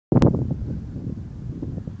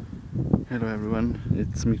Hello everyone,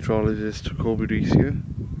 it's meteorologist Kobe Rees here,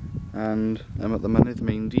 and I'm at the Mynedd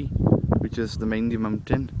Maendy, which is the Maendy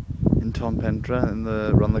mountain in Tom Pentre in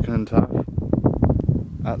the Rhondda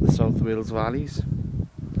Cynon at the South Wales valleys.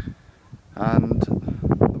 And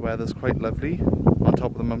the weather's quite lovely on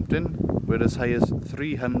top of the mountain. We're as high as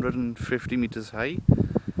 350 metres high,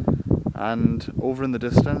 and over in the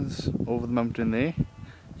distance, over the mountain there,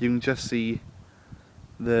 you can just see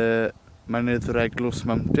the Mynedd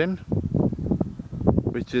mountain,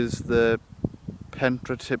 which is the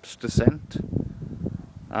Pentre Tips descent,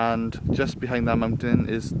 and just behind that mountain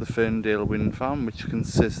is the Ferndale wind farm, which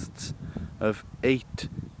consists of 8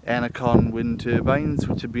 Enercon wind turbines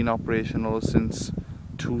which have been operational since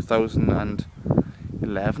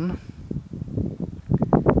 2011,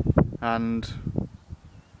 and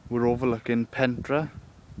we're overlooking Pentre,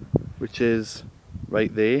 which is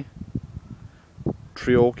right there,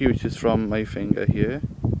 Treorchy, which is from my finger here,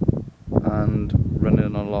 and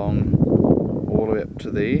running along all the way up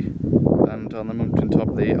to there, and on the mountain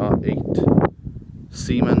top there are 8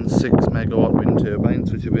 Siemens 6 megawatt wind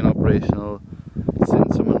turbines which have been operational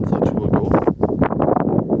since a month or 2 ago.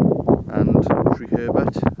 And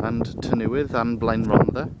Treherbert and Tynewydd and Blaen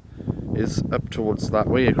Rhondda is up towards that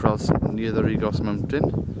way across near the Regos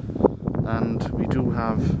mountain, and we do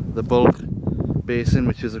have the Bulk basin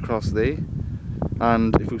which is across there,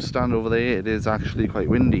 and if we stand over there it is actually quite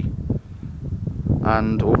windy.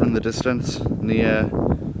 And over in the distance near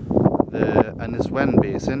the Ynyswen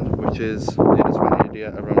basin, which is the Ynyswen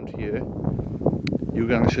area around here, you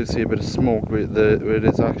can actually see a bit of smoke where it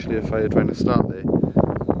is actually a fire trying to start there.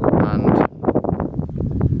 And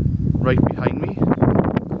right behind me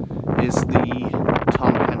is the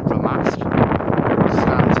Tom Pentre mast, which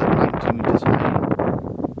stands at 90 metres high,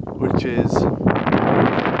 which is tall,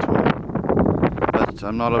 but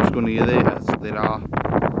I'm not allowed to go near there as there are,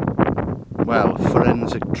 well,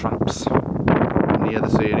 forensic traps near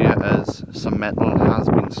this area, as some metal has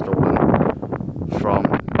been stolen from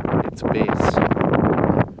its base.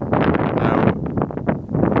 Now,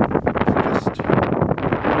 if we just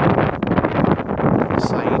look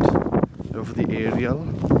aside over the aerial,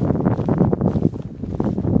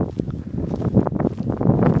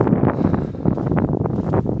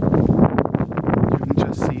 you can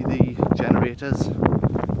just see the generators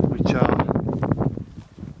which are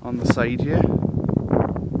on the side here.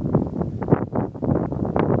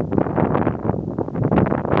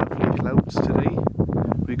 Lovely clouds today.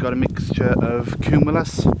 We've got a mixture of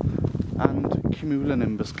cumulus and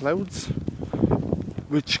cumulonimbus clouds,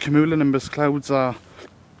 which cumulonimbus clouds are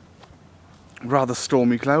rather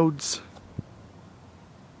stormy clouds,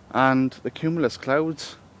 and the cumulus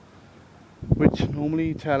clouds which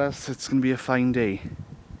normally tell us it's going to be a fine day.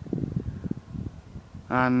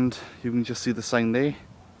 And you can just see the sign there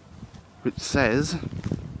which says,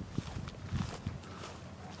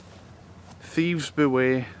 "Thieves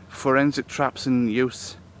beware, forensic traps in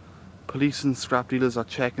use, police and scrap dealers are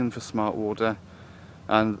checking for smart water,"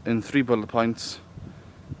 and in 3 bullet points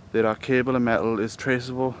there are: cable and metal is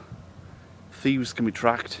traceable, thieves can be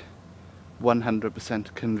tracked,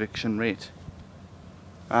 100% conviction rate.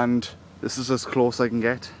 And this is as close I can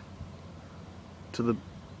get to the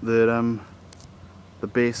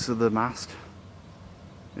base of the mast.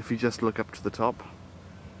 If you just look up to the top,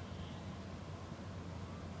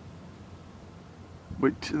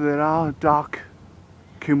 which there are dark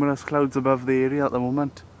cumulus clouds above the area at the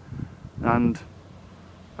moment, and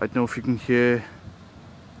I don't know if you can hear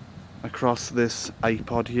across this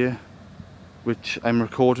iPod here, which I'm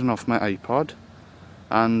recording off my iPod,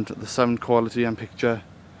 and the sound quality and picture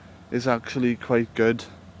is actually quite good.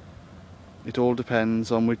 It all depends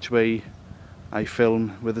on which way I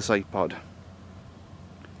film with this iPod.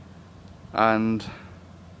 And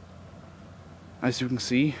as you can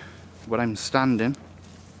see, where I'm standing,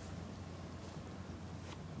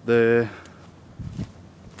 the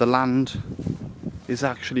land is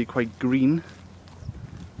actually quite green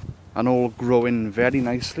and all growing very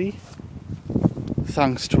nicely,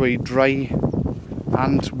 thanks to a dry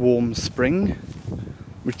and warm spring,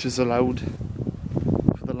 which has allowed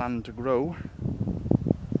for the land to grow.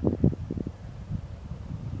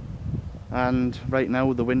 And right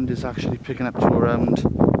now the wind is actually picking up to around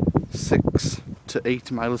 6 to 8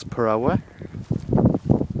 miles per hour,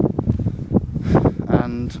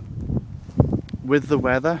 and with the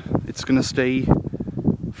weather it's going to stay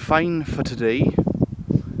fine for today.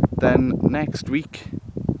 Then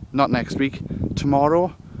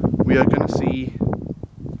tomorrow we are going to see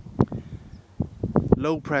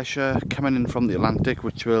low pressure coming in from the Atlantic,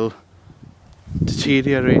 which will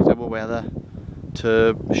deteriorate our weather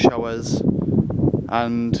to showers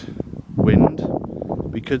and wind.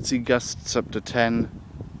 We could see gusts up to 10,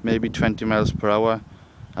 maybe 20 miles per hour,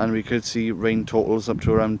 and we could see rain totals up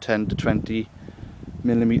to around 10 to 20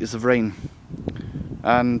 millimeters of rain.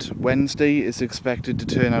 And Wednesday is expected to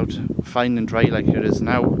turn out fine and dry like it is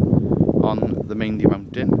now on the Maendy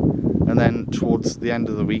mountain, and then towards the end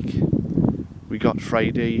of the week we got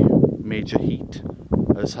Friday major heat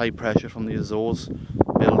as high pressure from the Azores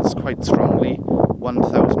builds quite strongly,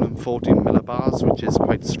 1040 millibars, which is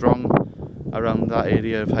quite strong around that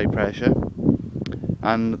area of high pressure,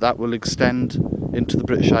 and that will extend into the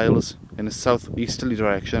British Isles in a southeasterly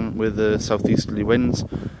direction with the southeasterly winds,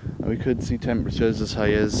 and we could see temperatures as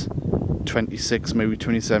high as 26, maybe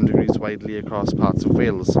 27 degrees widely across parts of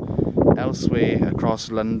Wales. Elsewhere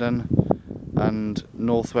across London and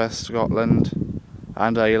northwest Scotland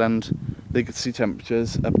and Ireland, they could see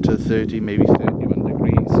temperatures up to 30, maybe 31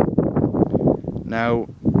 degrees. Now,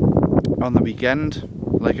 on the weekend,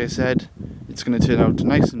 like I said, it's going to turn out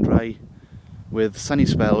nice and dry with sunny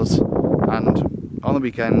spells, and on the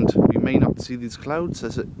weekend we may not see these clouds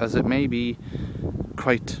as it may be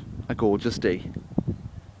quite a gorgeous day.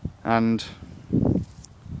 And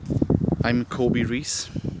I'm Kobe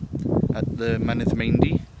Rees at the Mynedd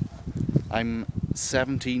Maendy. I'm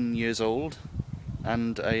 17 years old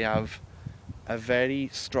and I have a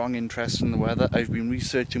very strong interest in the weather. I've been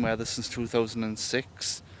researching weather since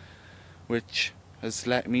 2006, which has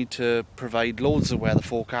led me to provide loads of weather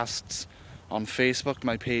forecasts on Facebook.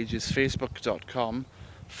 My page is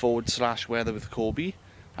facebook.com/weatherwithkobe.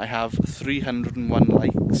 I have 301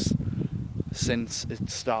 likes since it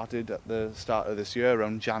started at the start of this year,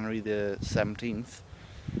 around January the 17th.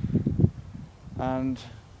 And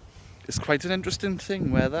it's quite an interesting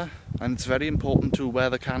thing, weather, and it's very important too.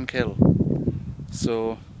 Weather can kill.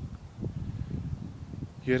 So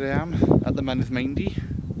here I am at the Mynedd Maendy.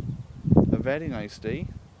 A very nice day.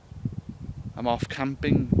 I'm off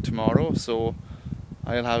camping tomorrow, so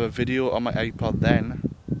I'll have a video on my iPod then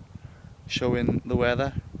showing the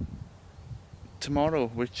weather tomorrow,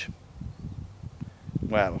 which,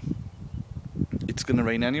 well, it's gonna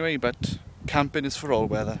rain anyway, but camping is for all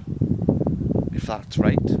weather, if that's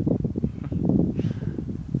right.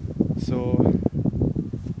 So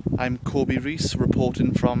I'm Kobe Rees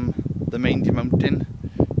reporting from the Maendy mountain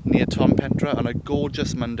near Tom Pentre on a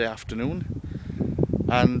gorgeous Monday afternoon,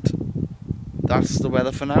 and that's the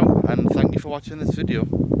weather for now, and thank you for watching this video.